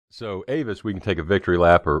So Avis, we can take a victory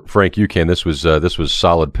lap, or Frank, you can. This was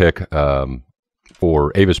solid pick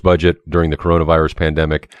for Avis budget during the coronavirus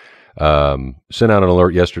pandemic. Sent out an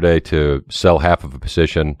alert yesterday to sell half of a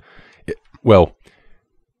position.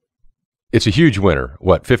 It's a huge winner.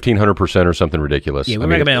 What, 1,500% or something ridiculous? Yeah, we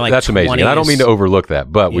recommend like that's amazing. And I don't mean to overlook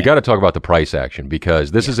that, but we got to talk about the price action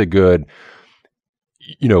because this is a good,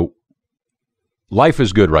 life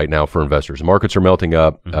is good right now for investors. Markets are melting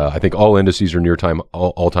up. I think all indices are near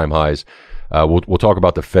all-time highs. We'll talk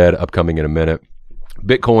about the Fed upcoming in a minute.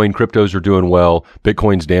 Bitcoin, cryptos are doing well.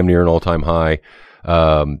 Bitcoin's damn near an all-time high.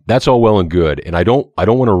 That's all well and good. And I don't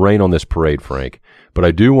want to rain on this parade, Frank, but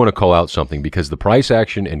I do want to call out something because the price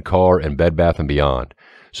action in car and Bed Bath & Beyond.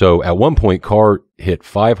 So at one point, car hit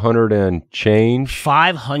 500 and change.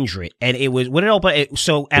 500, and it was what did it open? It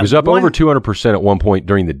was up over 200% at one point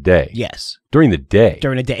during the day. Yes, during the day.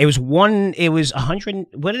 It was 100.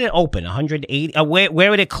 What did it open? 180.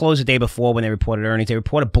 Where did it close the day before when they reported earnings? They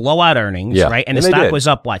reported blowout earnings, right? And the stock was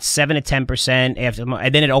up 7 to 10% after,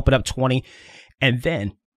 and then it opened up 20, and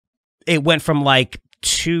then it went from like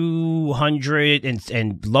 200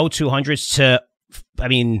 and low 200s to,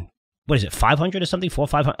 what is it, 500 or something?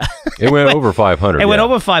 500? It went over 500. It went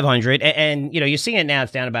over 500. And you're seeing it now.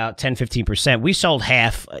 It's down about 10, 15%. We sold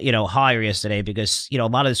half, higher yesterday because, a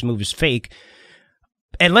lot of this move is fake.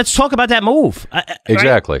 And let's talk about that move.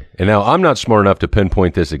 Exactly. Right? And now I'm not smart enough to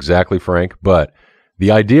pinpoint this exactly, Frank, but the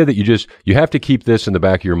idea that you have to keep this in the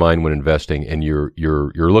back of your mind when investing, and you're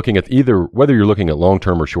looking at whether you're looking at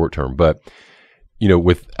long-term or short-term, but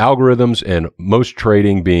with algorithms and most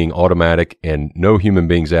trading being automatic and no human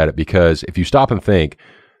beings at it, because if you stop and think,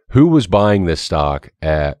 who was buying this stock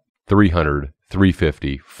at 300,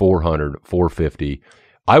 350, 400, 450?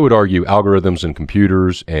 I would argue algorithms and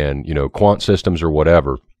computers and, quant systems or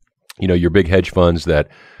whatever, your big hedge funds that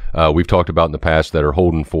we've talked about in the past that are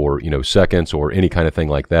holding for, seconds or any kind of thing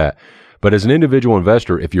like that. But as an individual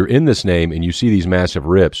investor, if you're in this name and you see these massive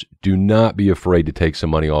rips, do not be afraid to take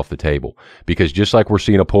some money off the table. Because just like we're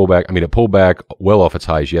seeing a pullback, it pulled back well off its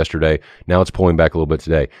highs yesterday. Now it's pulling back a little bit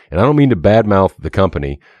today. And I don't mean to badmouth the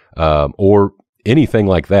company or anything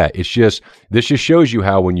like that. This just shows you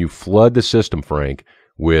how when you flood the system, Frank,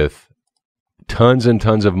 with tons and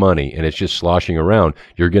tons of money and it's just sloshing around,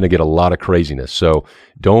 you're going to get a lot of craziness. So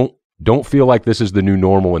don't feel like this is the new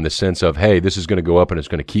normal in the sense of, hey, this is going to go up and it's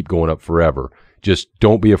going to keep going up forever. Just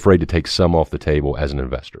don't be afraid to take some off the table as an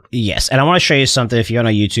investor. Yes, and I want to show you something. If you're on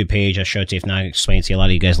our YouTube page, I'll show it to you. If not, I explain it to you. A lot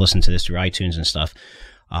of you guys listen to this through iTunes and stuff.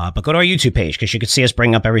 But go to our YouTube page because you can see us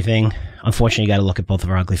bring up everything. Unfortunately, you got to look at both of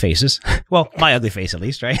our ugly faces. Well, my ugly face at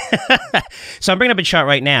least, right? So I'm bringing up a chart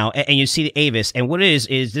right now, and you see the Avis. And what it is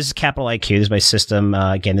this is Capital IQ. This is my system.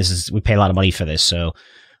 Again, we pay a lot of money for this, so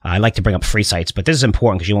I like to bring up free sites, but this is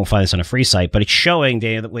important because you won't find this on a free site. But it's showing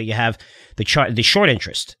where you have the chart, the short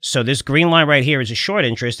interest. So this green line right here is a short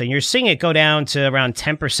interest, and you're seeing it go down to around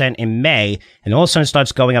 10% in May, and all of a sudden it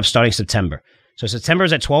starts going up starting September. So September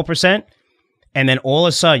is at 12%, and then all of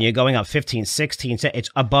a sudden you're going up 15, 16, it's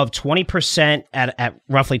above 20% at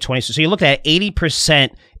roughly 20. So you're looking at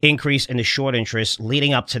 80% increase in the short interest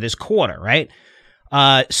leading up to this quarter, right?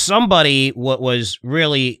 Somebody was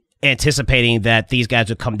really anticipating that these guys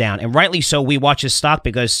would come down, and rightly so. We watch this stock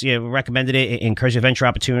because we recommended it in Curzio Venture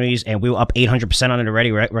Opportunities, and we were up 800% on it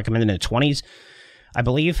already. Recommended in the 20s, I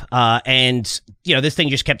believe. And this thing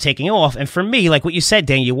just kept taking off. And for me, like what you said,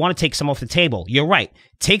 Dan, you want to take some off the table. You're right.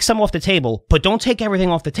 Take some off the table, but don't take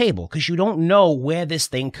everything off the table because you don't know where this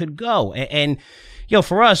thing could go. And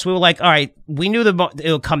for us, we were like, all right, we knew it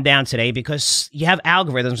would come down today because you have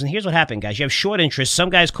algorithms. And here's what happened, guys. You have short interest. Some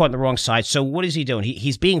guy's caught on the wrong side. So what is he doing?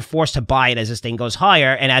 He's being forced to buy it as this thing goes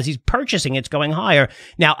higher. And as he's purchasing, it's going higher.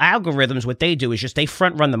 Now, algorithms, what they do is just they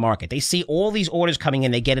front run the market. They see all these orders coming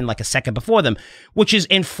in. They get in like a second before them, which is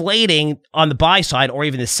inflating on the buy side or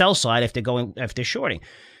even the sell side if they're shorting.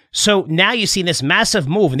 So now you see this massive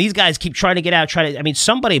move, and these guys keep trying to get out.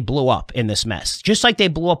 Somebody blew up in this mess, just like they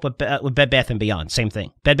blew up with Bed Bath & Beyond. Same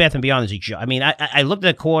thing. Bed Bath & Beyond is a joke. I looked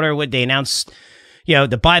at the quarter when they announced,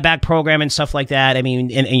 the buyback program and stuff like that.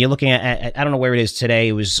 And you're looking at, I don't know where it is today.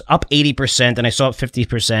 It was up 80%, and I saw it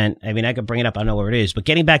 50%. I could bring it up. I don't know where it is. But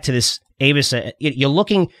getting back to this Avis, you're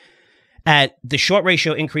looking at the short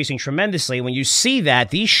ratio increasing tremendously. When you see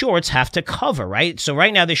that, these shorts have to cover, right? So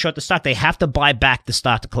right now they short the stock. They have to buy back the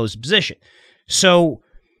stock to close the position. So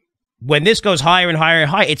when this goes higher and higher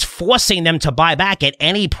and higher, it's forcing them to buy back at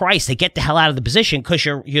any price to get the hell out of the position because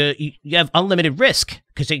you have unlimited risk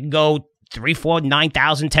because it can go 3, 4,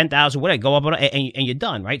 9,000, 10,000, whatever, go up and you're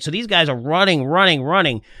done, right? So these guys are running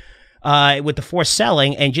with the forced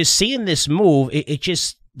selling, and just seeing this move, it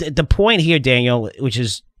just, the point here, Daniel, which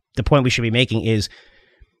is the point we should be making is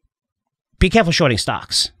be careful shorting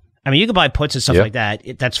stocks. I mean, you can buy puts and stuff like that.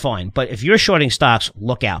 That's fine. But if you're shorting stocks,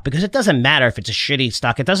 look out, because it doesn't matter if it's a shitty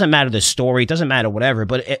stock. It doesn't matter the story. It doesn't matter whatever.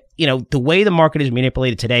 But, the way the market is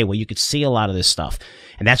manipulated today, where you could see a lot of this stuff.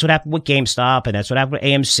 And that's what happened with GameStop. And that's what happened with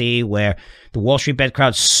AMC, where the Wall Street bet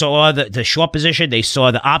crowd saw the short position. They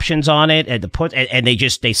saw the options on it and the put. And they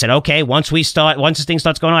said, okay, once this thing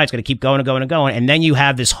starts going on, it's going to keep going and going and going. And then you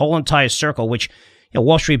have this whole entire circle, which,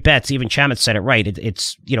 Wall Street Bets, even Chamath said it right.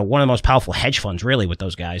 It's one of the most powerful hedge funds, really, with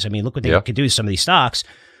those guys. I mean, look what they could do to some of these stocks.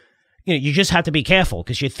 You just have to be careful,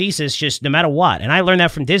 because your thesis just, no matter what. And I learned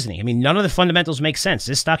that from Disney. I mean, none of the fundamentals make sense.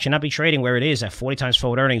 This stock should not be trading where it is at 40 times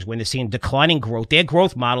forward earnings when they're seeing declining growth. Their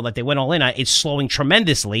growth model that they went all in on is slowing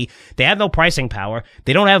tremendously. They have no pricing power.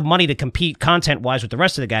 They don't have money to compete content-wise with the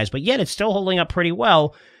rest of the guys, but yet it's still holding up pretty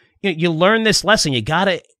well. You learn this lesson. You got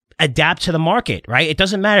to adapt to the market, right? It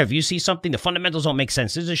doesn't matter if you see something, the fundamentals don't make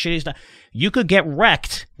sense. This is a shitty stock. You could get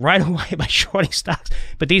wrecked right away by shorting stocks.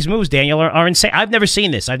 But these moves, Daniel, are insane. I've never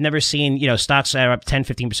seen this. I've never seen, stocks that are up 10,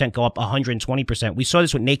 15% go up 120%. We saw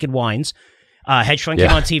this with Naked Wines. Hedge fund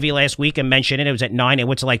came on TV last week and mentioned it. It was at 9. It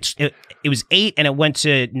went to it was 8 and it went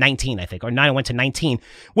to 19, I think, or 9 and went to 19.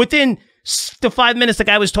 Within the 5 minutes the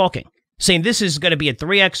guy was talking, saying this is going to be a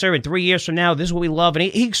 3Xer in 3 years from now. This is what we love. And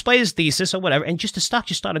he explained his thesis or whatever. And just the stock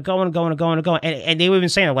just started going and going and going and going. And they were even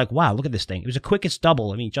saying, like, wow, look at this thing. It was the quickest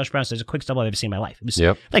double. I mean, Josh Brown says the quickest double I've ever seen in my life. It was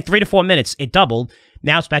like 3 to 4 minutes. It doubled.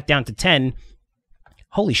 Now it's back down to 10.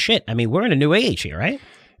 Holy shit. I mean, we're in a new age here, right?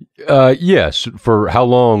 Yes, for how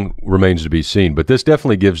long remains to be seen. But this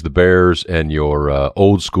definitely gives the bears and your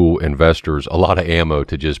old school investors a lot of ammo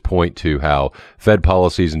to just point to how Fed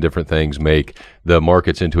policies and different things make the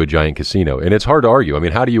markets into a giant casino. And it's hard to argue. I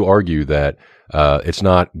mean, how do you argue that it's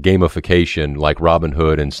not gamification like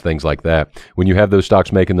Robinhood and things like that when you have those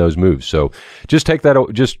stocks making those moves? So just take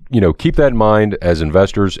that, keep that in mind as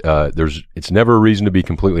investors. It's never a reason to be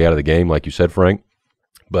completely out of the game, like you said, Frank,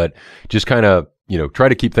 but just kind of, try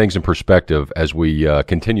to keep things in perspective as we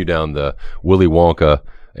continue down the Willy Wonka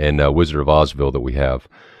and Wizard of Ozville that we have.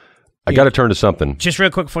 I got to turn to something. Just real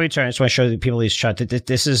quick before you turn, I just want to show the people these charts.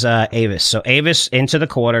 This is Avis. So Avis into the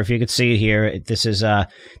quarter, if you could see it here, this is they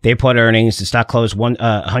report earnings. The stock closed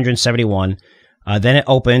 171. Then it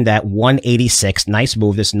opened at 186. Nice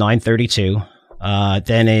move. This 932.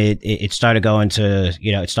 Then it started going to,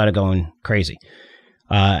 it started going crazy.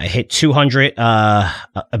 Hit 200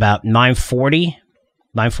 about 940,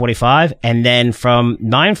 945, and then from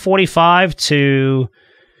 945 to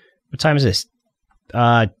what time is this?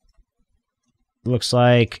 Looks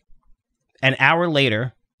like an hour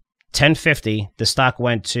later, 10:50, the stock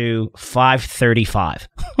went to 535.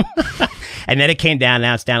 And then it came down.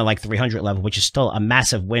 Now it's down to like 300 level, which is still a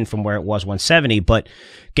massive win from where it was 170. But,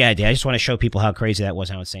 God, I just want to show people how crazy that was,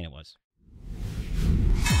 how insane it was.